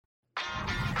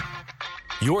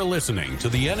You're listening to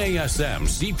the NASM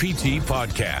CPT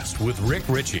podcast with Rick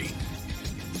Ritchie,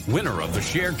 winner of the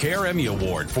Share Care Emmy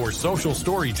Award for Social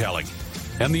Storytelling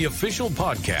and the official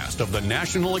podcast of the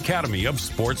National Academy of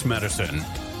Sports Medicine.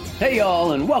 Hey,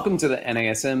 y'all, and welcome to the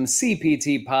NASM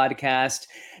CPT podcast.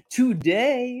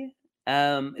 Today,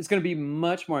 it's going to be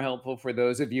much more helpful for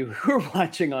those of you who are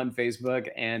watching on Facebook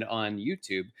and on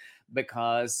YouTube,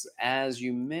 because as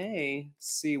you may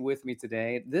see with me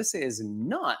today, this is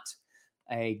not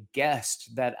a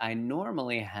guest that I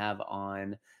normally have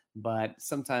on, but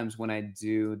sometimes when I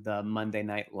do the Monday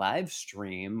night live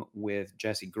stream with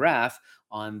Jesse Graff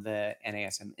on the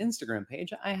NASM Instagram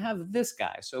page, I have this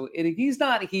guy. So he's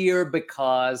not here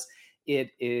because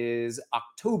it is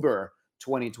October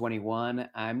 2021.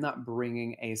 I'm not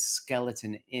bringing a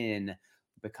skeleton in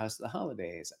because of the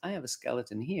holidays. I have a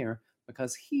skeleton here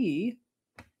because his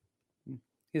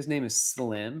name is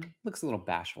Slim. Looks a little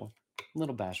bashful.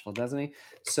 Doesn't he?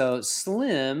 So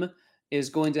Slim is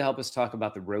going to help us talk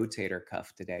about the rotator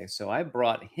cuff today. So I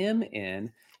brought him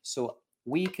in so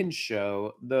we can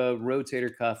show the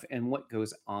rotator cuff and what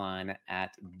goes on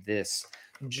at this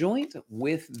joint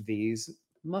with these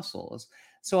muscles.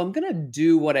 So I'm going to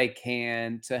do what I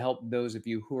can to help those of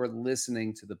you who are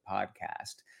listening to the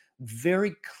podcast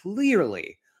very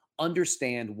clearly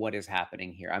understand what is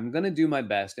happening here. I'm going to do my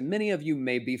best, and many of you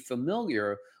may be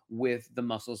familiar with the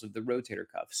muscles of the rotator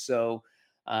cuff. So,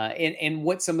 and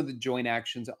what some of the joint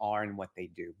actions are and what they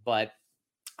do. But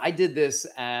I did this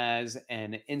as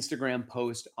an Instagram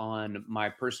post on my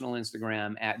personal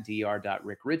Instagram at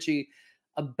dr.rickritchie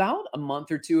about a month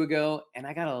or two ago, and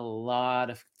I got a lot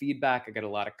of feedback. I got a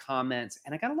lot of comments,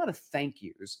 and I got a lot of thank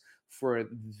yous for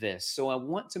this. So I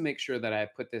want to make sure that I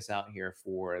put this out here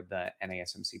for the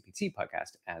NASM CPT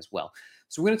podcast as well.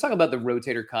 So we're going to talk about the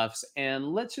rotator cuffs, and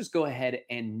let's just go ahead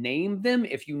and name them.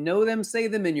 If you know them, say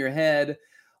them in your head.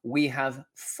 We have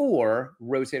 4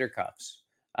 rotator cuffs,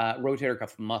 rotator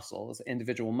cuff muscles,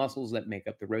 individual muscles that make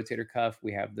up the rotator cuff.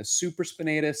 We have the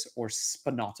supraspinatus or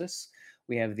spinatus.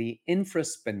 We have the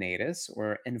infraspinatus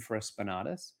or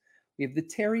infraspinatus. We have the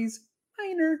teres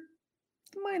minor,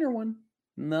 the minor one.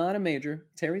 Not a major,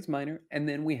 teres minor. And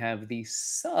then we have the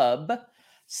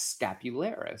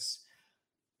subscapularis.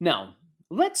 Now,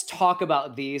 let's talk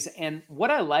about these. And what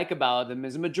I like about them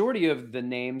is the majority of the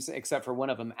names, except for one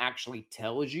of them, actually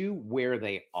tells you where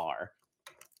they are.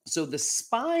 So the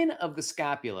spine of the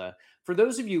scapula, for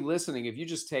those of you listening, if you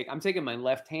just I'm taking my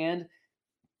left hand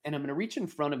and I'm going to reach in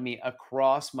front of me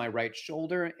across my right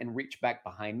shoulder and reach back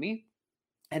behind me.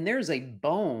 And there's a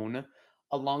bone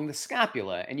along the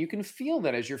scapula, and you can feel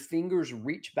that as your fingers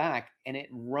reach back, and it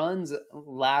runs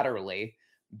laterally,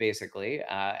 basically,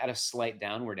 at a slight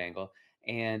downward angle,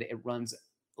 and it runs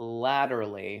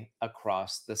laterally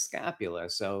across the scapula,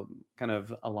 so kind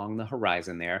of along the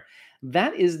horizon there.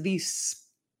 That is the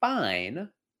spine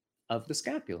of the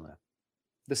scapula.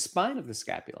 The spine of the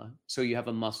scapula. So you have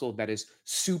a muscle that is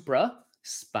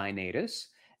supraspinatus,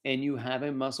 and you have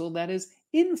a muscle that is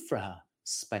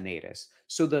infraspinatus.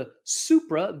 So the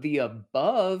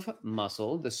above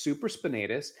muscle, the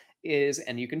supraspinatus is,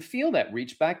 and you can feel that,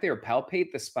 reach back there,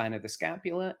 palpate the spine of the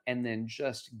scapula, and then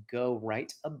just go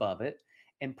right above it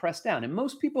and press down. And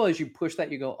most people, as you push that,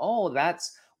 you go, oh,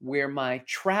 that's where my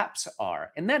traps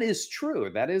are. And that is true.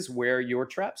 That is where your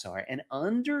traps are. And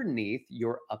underneath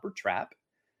your upper trap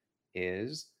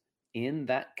is, in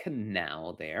that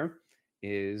canal there,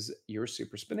 is your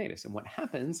supraspinatus. And what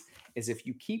happens is if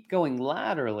you keep going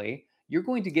laterally, you're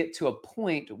going to get to a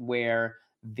point where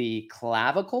the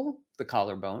clavicle, the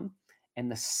collarbone,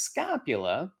 and the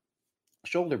scapula,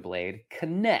 shoulder blade,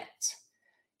 connect.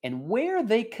 And where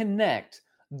they connect,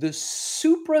 the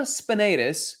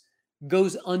supraspinatus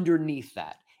goes underneath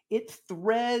that. It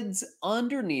threads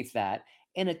underneath that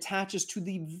and attaches to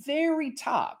the very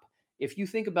top. If you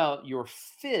think about your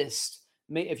fist,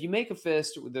 if you make a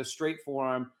fist with a straight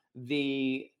forearm,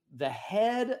 the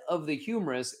head of the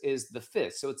humerus is the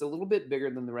fist. So it's a little bit bigger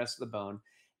than the rest of the bone.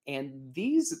 And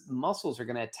these muscles are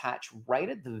going to attach right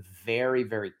at the very,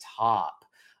 very top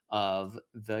of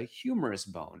the humerus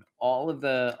bone. All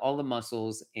the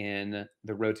muscles in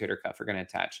the rotator cuff are going to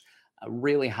attach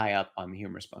really high up on the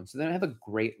humerus bone. So they don't have a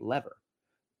great lever.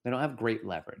 They don't have great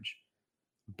leverage.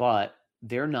 But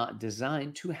they're not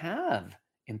designed to have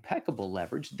impeccable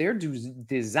leverage. They're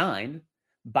designed,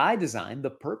 by design,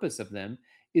 the purpose of them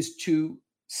is to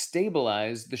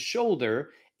stabilize the shoulder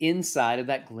inside of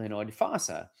that glenoid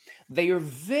fossa. They are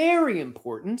very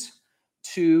important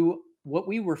to what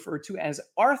we refer to as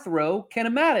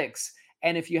arthrokinematics.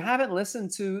 And if you haven't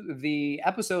listened to the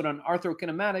episode on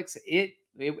arthrokinematics, it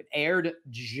it aired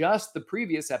just the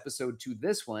previous episode to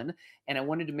this one, and I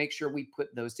wanted to make sure we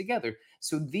put those together.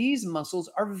 So these muscles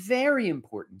are very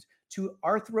important to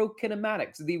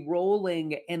arthrokinematics, the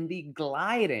rolling and the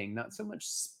gliding, not so much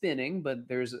spinning, but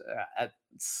there's a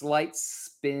slight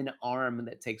spin arm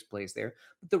that takes place there.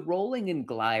 But the rolling and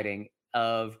gliding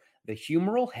of the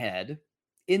humeral head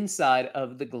inside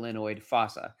of the glenoid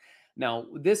fossa. Now,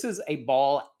 this is a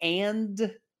ball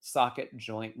and socket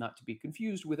joint, not to be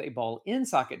confused with a ball in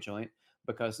socket joint,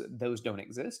 because those don't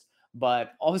exist,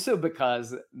 but also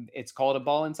because it's called a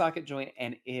ball and socket joint,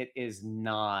 and it is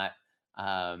not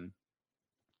um,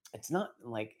 it's not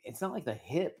like the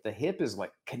hip. The hip is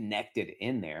like connected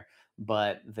in there,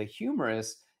 but the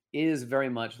humerus is very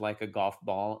much like a golf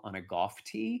ball on a golf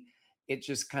tee. It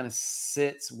just kind of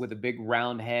sits with a big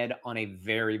round head on a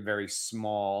very, very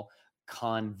small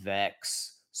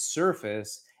convex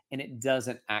surface, and it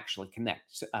doesn't actually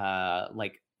connect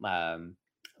like a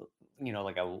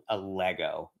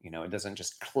Lego. It doesn't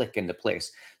just click into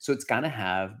place. So it's got to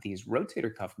have these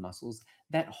rotator cuff muscles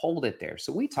that hold it there.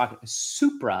 So we talk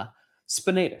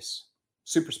supraspinatus.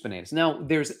 Supraspinatus. Now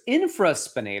there's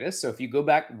infraspinatus. So if you go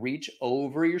back, reach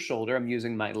over your shoulder. I'm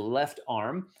using my left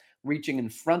arm, reaching in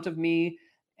front of me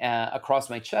across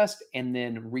my chest, and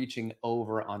then reaching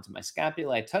over onto my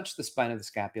scapula. I touch the spine of the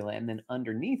scapula, and then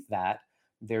underneath that,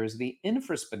 there's the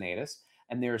infraspinatus.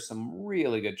 And there are some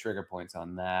really good trigger points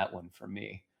on that one for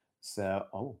me.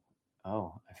 So,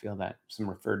 I feel that some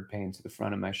referred pain to the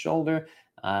front of my shoulder.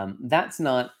 That's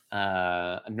not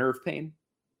a nerve pain.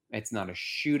 It's not a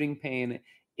shooting pain.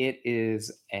 It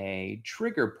is a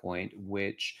trigger point,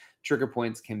 which trigger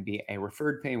points can be a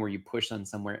referred pain where you push on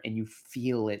somewhere and you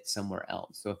feel it somewhere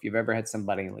else. So if you've ever had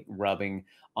somebody like rubbing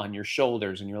on your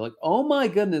shoulders and you're like, oh my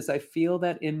goodness, I feel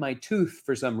that in my tooth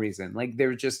for some reason. Like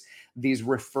there's just these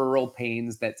referral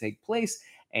pains that take place.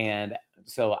 And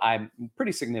so I'm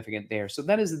pretty significant there. So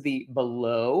that is the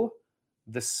below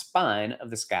the spine of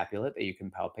the scapula that you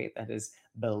can palpate. That is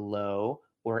below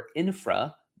or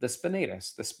infra the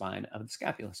spinatus, the spine of the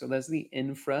scapula. So that's the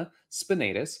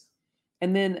infraspinatus.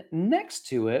 And then next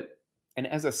to it, and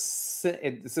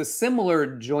it's a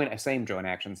similar joint, same joint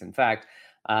actions, in fact,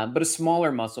 but a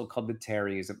smaller muscle called the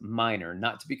teres minor,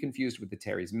 not to be confused with the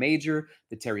teres major.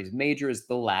 The teres major is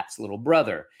the lat's little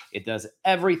brother. It does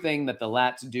everything that the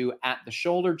lats do at the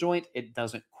shoulder joint. It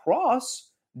doesn't cross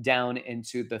down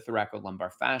into the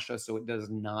thoracolumbar fascia, so it does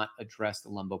not address the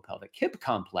lumbopelvic hip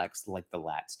complex like the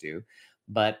lats do.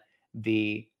 But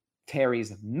the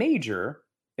teres major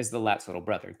is the lat's little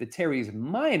brother. The teres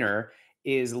minor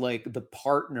is like the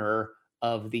partner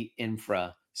of the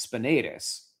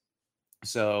infraspinatus.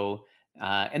 So,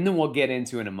 and then we'll get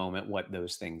into in a moment what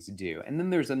those things do. And then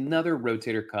there's another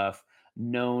rotator cuff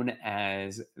known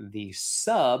as the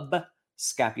subscapularis.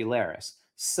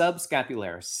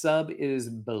 Subscapularis. Sub is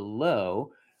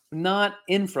below, not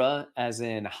infra as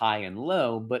in high and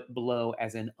low, but below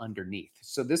as in underneath.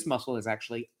 So this muscle is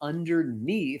actually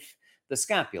underneath the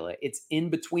scapula. It's in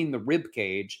between the rib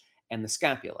cage and the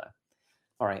scapula.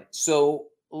 All right, so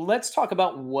let's talk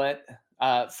about what,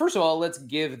 first of all, let's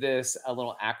give this a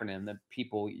little acronym that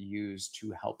people use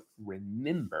to help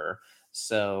remember.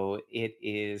 So it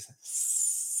is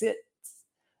SITS,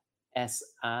 SITS,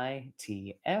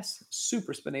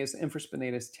 supraspinatus,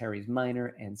 infraspinatus, teres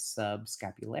minor, and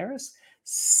subscapularis.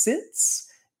 SITS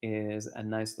is a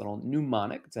nice little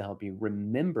mnemonic to help you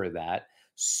remember that.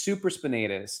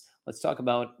 Supraspinatus, let's talk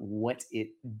about what it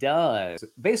does.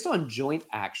 Based on joint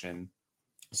action,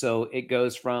 so it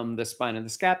goes from the spine of the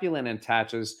scapula and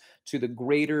attaches to the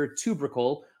greater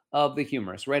tubercle of the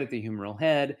humerus, right at the humeral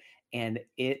head. And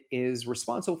it is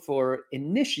responsible for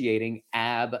initiating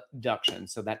abduction.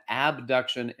 So that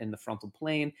abduction in the frontal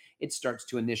plane, it starts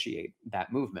to initiate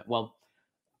that movement. Well,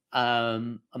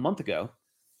 a month ago,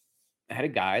 I had a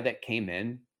guy that came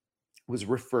in, was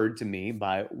referred to me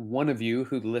by one of you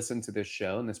who listened to this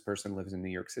show, and this person lives in New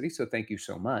York City. So thank you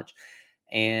so much.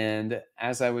 And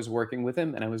as I was working with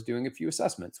him and I was doing a few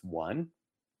assessments, one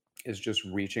is just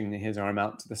reaching his arm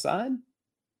out to the side,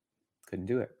 couldn't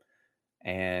do it.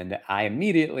 And I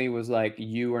immediately was like,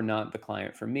 you are not the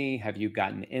client for me. Have you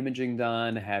gotten imaging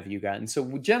done? Have you gotten,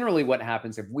 so generally what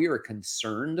happens if we are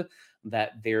concerned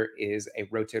that there is a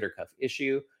rotator cuff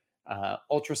issue,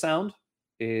 ultrasound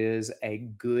is a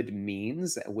good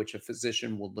means at which a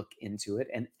physician will look into it.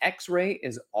 And x-ray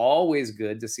is always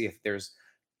good to see if there's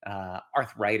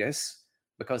arthritis,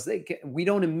 because we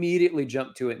don't immediately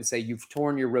jump to it and say you've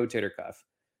torn your rotator cuff,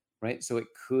 right? So it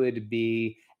could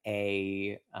be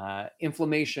a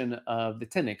inflammation of the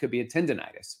tendon. It could be a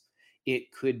tendonitis.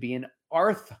 It could be an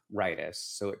arthritis.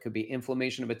 So it could be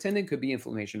inflammation of a tendon, could be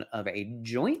inflammation of a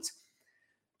joint.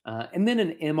 And then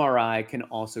an MRI can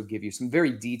also give you some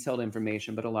very detailed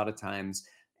information, but a lot of times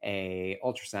a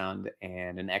ultrasound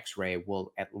and an X-ray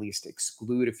will at least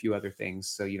exclude a few other things,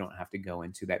 so you don't have to go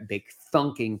into that big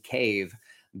thunking cave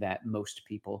that most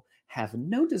people have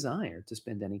no desire to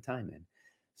spend any time in.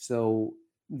 So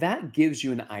that gives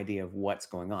you an idea of what's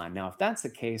going on. Now, if that's the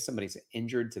case, somebody's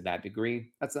injured to that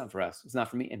degree, that's not for us. It's not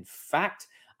for me. In fact,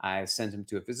 I sent him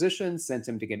to a physician, sent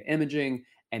him to get imaging,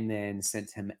 and then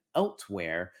sent him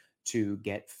elsewhere to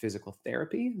get physical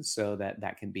therapy so that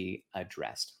that can be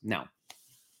addressed. Now,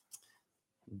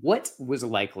 what was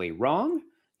likely wrong?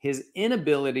 His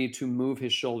inability to move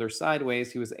his shoulder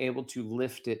sideways. He was able to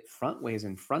lift it frontways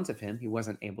in front of him. He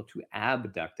wasn't able to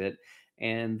abduct it.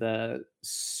 And the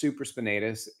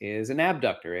supraspinatus is an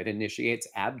abductor. It initiates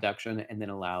abduction and then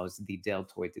allows the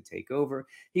deltoid to take over.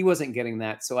 He wasn't getting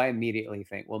that. So I immediately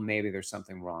think, well, maybe there's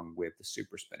something wrong with the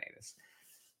supraspinatus.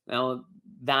 Now,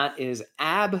 that is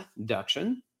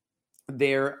abduction.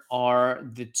 There are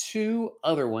the two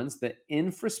other ones, the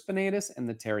infraspinatus and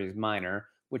the teres minor,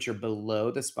 which are below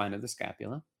the spine of the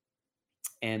scapula.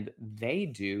 And they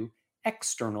do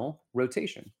external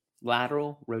rotation,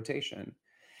 lateral rotation.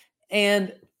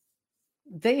 And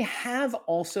they have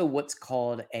also what's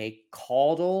called a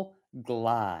caudal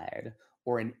glide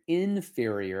or an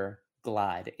inferior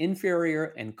glide.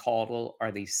 Inferior and caudal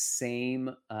are the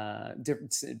same,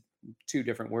 two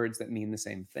different words that mean the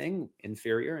same thing,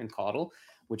 inferior and caudal,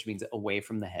 which means away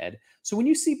from the head. So when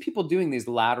you see people doing these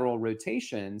lateral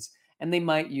rotations, and they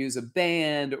might use a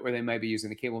band or they might be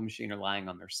using the cable machine or lying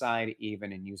on their side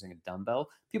even and using a dumbbell.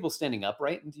 People standing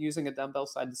upright and using a dumbbell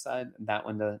side to side, that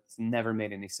one has never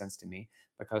made any sense to me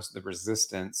because the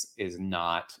resistance is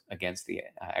not against the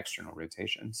external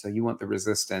rotation. So you want the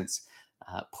resistance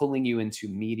pulling you into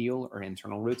medial or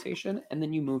internal rotation, and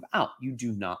then you move out. You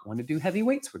do not want to do heavy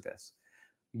weights with this.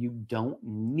 You don't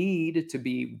need to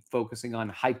be focusing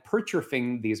on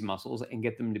hypertrophying these muscles and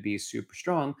get them to be super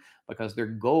strong because their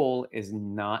goal is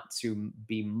not to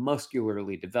be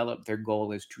muscularly developed. Their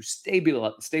goal is to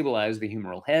stabilize the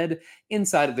humeral head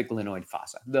inside of the glenoid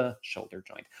fossa, the shoulder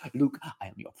joint. Luke, I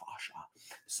am your fascia.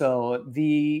 So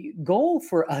the goal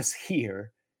for us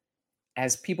here,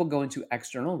 as people go into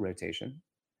external rotation,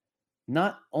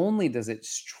 not only does it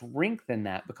strengthen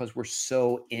that because we're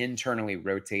so internally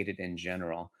rotated in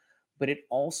general, but it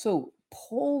also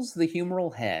pulls the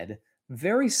humeral head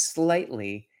very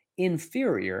slightly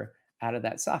inferior out of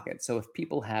that socket. So if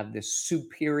people have this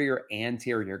superior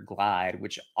anterior glide,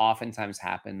 which oftentimes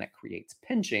happen, that creates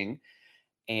pinching,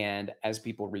 and as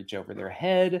people reach over their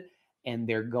head and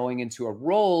they're going into a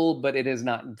roll, but it is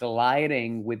not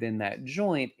gliding within that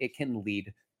joint, it can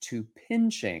lead to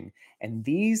pinching. And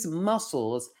these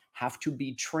muscles have to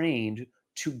be trained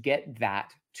to get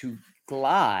that to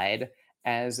glide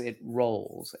as it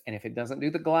rolls. And if it doesn't do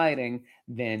the gliding,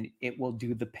 then it will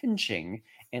do the pinching.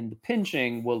 And the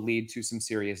pinching will lead to some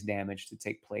serious damage to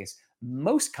take place,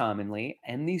 most commonly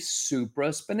in the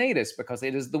supraspinatus, because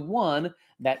it is the one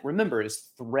that, remember, is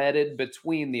threaded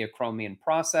between the acromion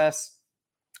process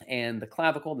and the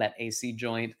clavicle, that AC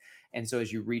joint. And so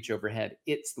as you reach overhead,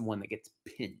 it's the one that gets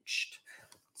pinched.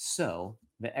 So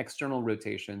the external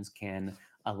rotations can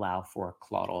allow for a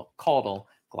caudal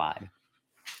glide.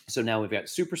 So now we've got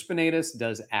supraspinatus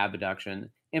does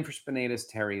abduction, infraspinatus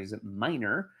teres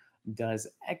minor does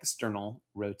external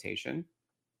rotation.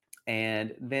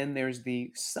 And then there's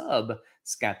the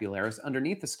subscapularis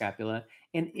underneath the scapula,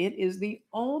 and it is the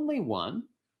only one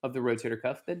of the rotator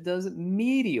cuff that does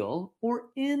medial or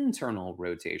internal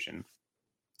rotation.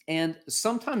 And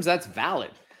sometimes that's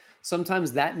valid.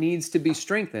 Sometimes that needs to be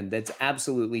strengthened. That's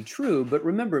absolutely true. But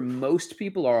remember, most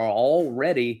people are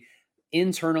already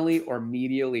internally or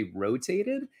medially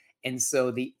rotated. And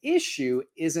so the issue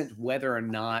isn't whether or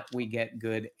not we get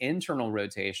good internal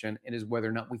rotation, it is whether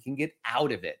or not we can get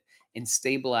out of it and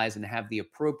stabilize and have the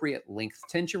appropriate length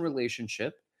tension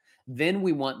relationship. Then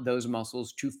we want those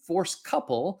muscles to force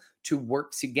couple to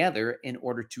work together in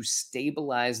order to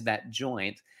stabilize that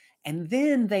joint. And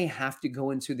then they have to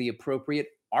go into the appropriate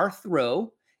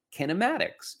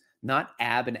arthrokinematics, not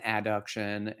ab and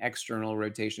adduction, external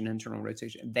rotation, internal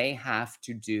rotation. They have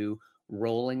to do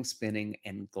rolling, spinning,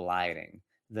 and gliding,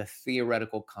 the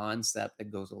theoretical concept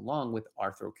that goes along with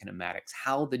arthrokinematics,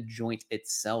 how the joint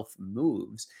itself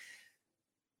moves.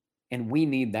 And we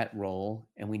need that roll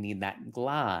and we need that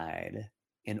glide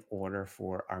in order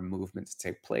for our movement to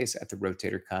take place at the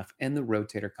rotator cuff, and the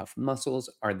rotator cuff muscles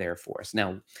are there for us.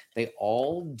 Now, they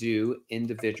all do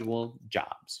individual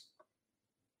jobs: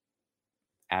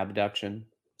 abduction,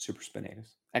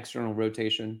 supraspinatus. External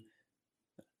rotation,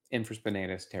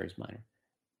 infraspinatus, teres minor.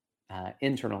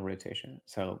 Internal rotation.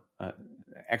 So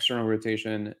external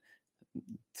rotation,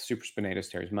 supraspinatus,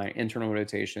 teres minor. Internal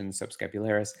rotation,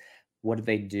 subscapularis. What do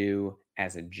they do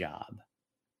as a job?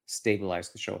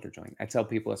 Stabilize the shoulder joint. I tell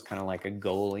people it's kind of like a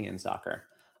goalie in soccer.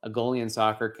 A goalie in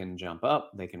soccer can jump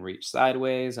up, they can reach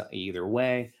sideways, either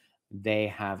way. They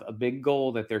have a big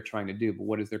goal that they're trying to do, but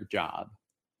what is their job?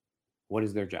 What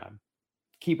is their job?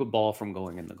 Keep a ball from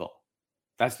going in the goal.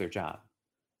 That's their job.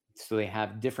 So they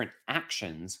have different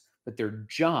actions, but their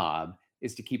job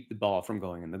is to keep the ball from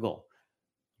going in the goal.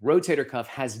 Rotator cuff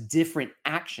has different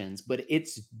actions, but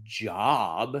its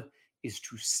job is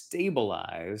to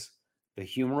stabilize the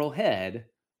humeral head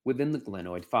within the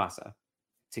glenoid fossa,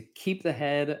 to keep the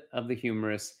head of the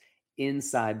humerus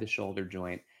inside the shoulder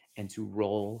joint and to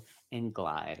roll and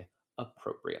glide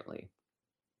appropriately.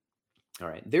 All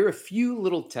right. There are a few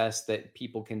little tests that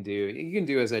people can do. You can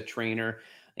do as a trainer.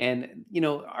 And,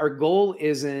 our goal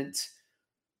isn't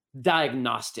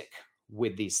diagnostic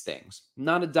with these things,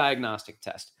 not a diagnostic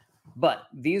test, but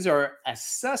these are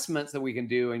assessments that we can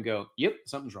do and go, yep,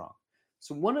 something's wrong.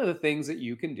 So one of the things that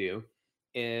you can do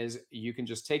is you can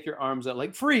just take your arms up,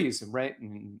 like freeze, right?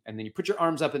 And then you put your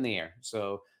arms up in the air.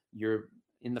 So you're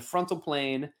in the frontal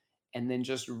plane and then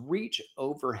just reach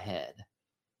overhead.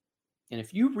 And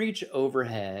if you reach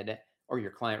overhead or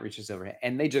your client reaches overhead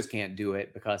and they just can't do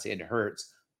it because it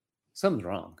hurts, something's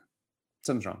wrong.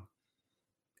 Something's wrong.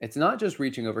 It's not just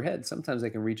reaching overhead. Sometimes they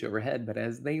can reach overhead, but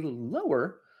as they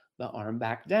lower the arm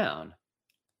back down,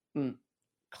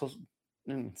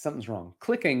 something's wrong.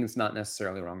 Clicking is not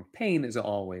necessarily wrong. Pain is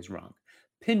always wrong.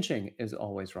 Pinching is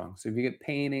always wrong. So if you get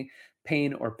pain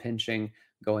or pinching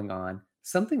going on,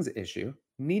 something's an issue.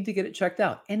 Need to get it checked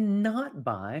out, and not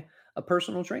by a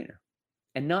personal trainer.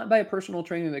 And not by a personal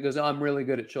trainer that goes, "Oh, I'm really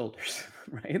good at shoulders,"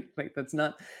 right? Like that's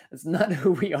not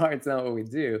who we are. It's not what we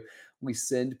do. We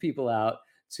send people out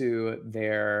to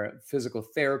their physical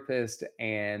therapist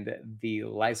and the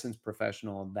licensed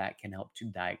professional that can help to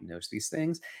diagnose these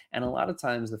things. And a lot of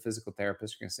times the physical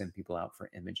therapist are going to send people out for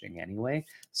imaging anyway.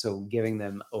 So giving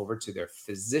them over to their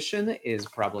physician is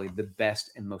probably the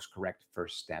best and most correct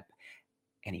first step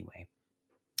anyway.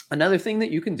 Another thing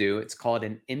that you can do, it's called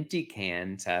an empty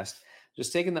can test.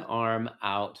 Just taking the arm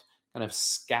out, kind of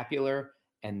scapular,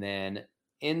 and then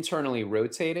internally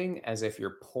rotating as if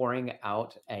you're pouring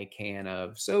out a can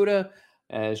of soda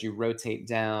as you rotate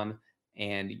down,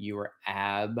 and you are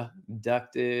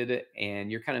abducted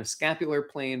and you're kind of scapular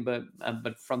plane, but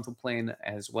frontal plane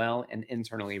as well, and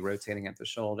internally rotating at the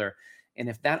shoulder. And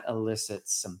if that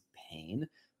elicits some pain,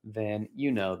 then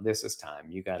this is time.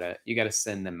 You gotta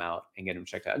send them out and get them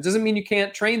checked out. It doesn't mean you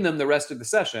can't train them the rest of the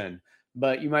session,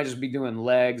 but you might just be doing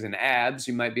legs and abs.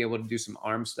 You might be able to do some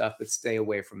arm stuff, but stay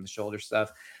away from the shoulder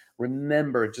stuff.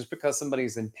 Remember, just because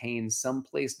somebody's in pain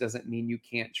someplace doesn't mean you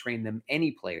can't train them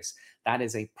any place. That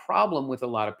is a problem with a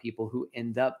lot of people who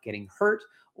end up getting hurt,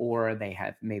 or they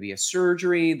have maybe a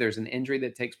surgery, there's an injury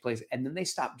that takes place, and then they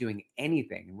stop doing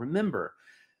anything. Remember,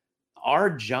 our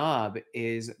job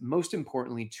is most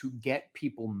importantly to get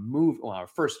people move. Well, our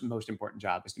first most important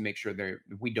job is to make sure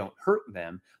we don't hurt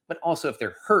them, but also if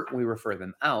they're hurt, we refer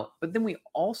them out. But then we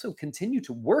also continue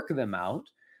to work them out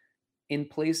in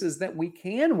places that we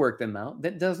can work them out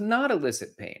that does not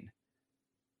elicit pain.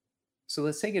 So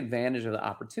let's take advantage of the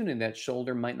opportunity that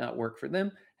shoulder might not work for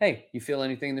them. Hey, you feel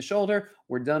anything in the shoulder?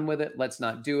 We're done with it. Let's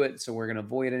not do it. So we're going to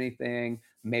avoid anything.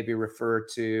 Maybe refer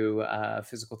to a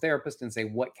physical therapist and say,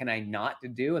 what can I not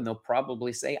do? And they'll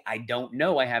probably say, I don't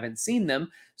know. I haven't seen them.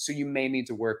 So you may need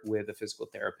to work with a physical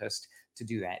therapist to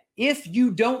do that. If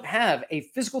you don't have a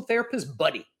physical therapist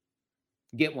buddy,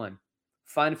 get one.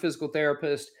 Find a physical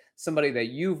therapist, somebody that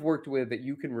you've worked with that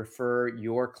you can refer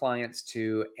your clients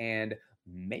to, and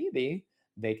maybe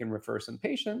they can refer some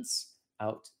patients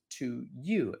out to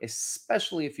you,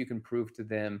 especially if you can prove to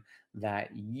them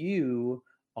that you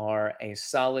are a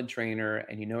solid trainer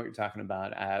and you know what you're talking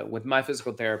about. With my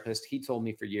physical therapist, he told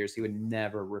me for years he would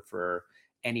never refer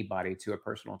anybody to a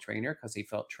personal trainer because he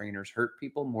felt trainers hurt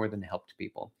people more than helped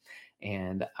people.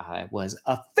 And I was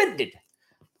offended.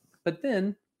 But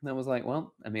then I was like,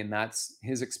 well, I mean, that's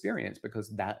his experience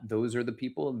because those are the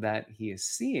people that he is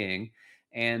seeing.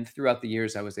 And throughout the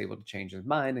years, I was able to change his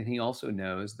mind. And he also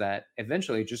knows that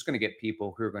eventually you're just going to get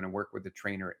people who are going to work with the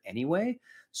trainer anyway.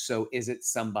 So is it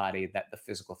somebody that the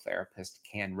physical therapist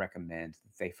can recommend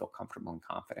that they feel comfortable and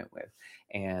confident with?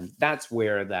 And that's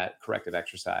where that corrective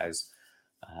exercise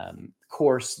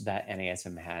course that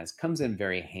NASM has comes in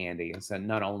very handy. And so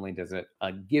not only does it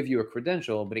give you a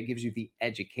credential, but it gives you the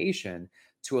education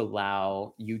to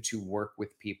allow you to work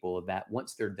with people that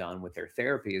once they're done with their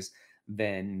therapies,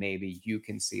 then maybe you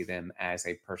can see them as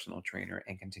a personal trainer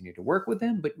and continue to work with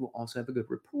them, but you will also have a good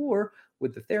rapport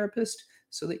with the therapist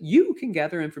so that you can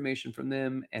gather information from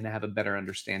them and have a better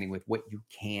understanding with what you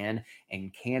can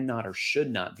and cannot or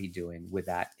should not be doing with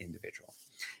that individual.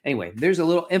 Anyway, there's a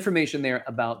little information there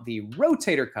about the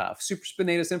rotator cuff,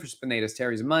 supraspinatus, infraspinatus,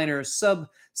 teres minor,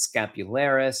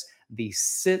 subscapularis, the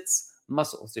sits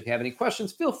muscles. If you have any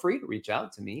questions, feel free to reach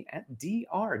out to me at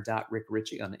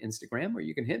dr.rickritchie on Instagram, or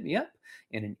you can hit me up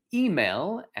in an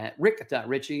email at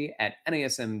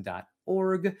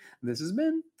rick.ritchie@nasm.org. This has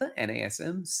been the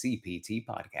NASM CPT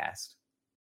Podcast.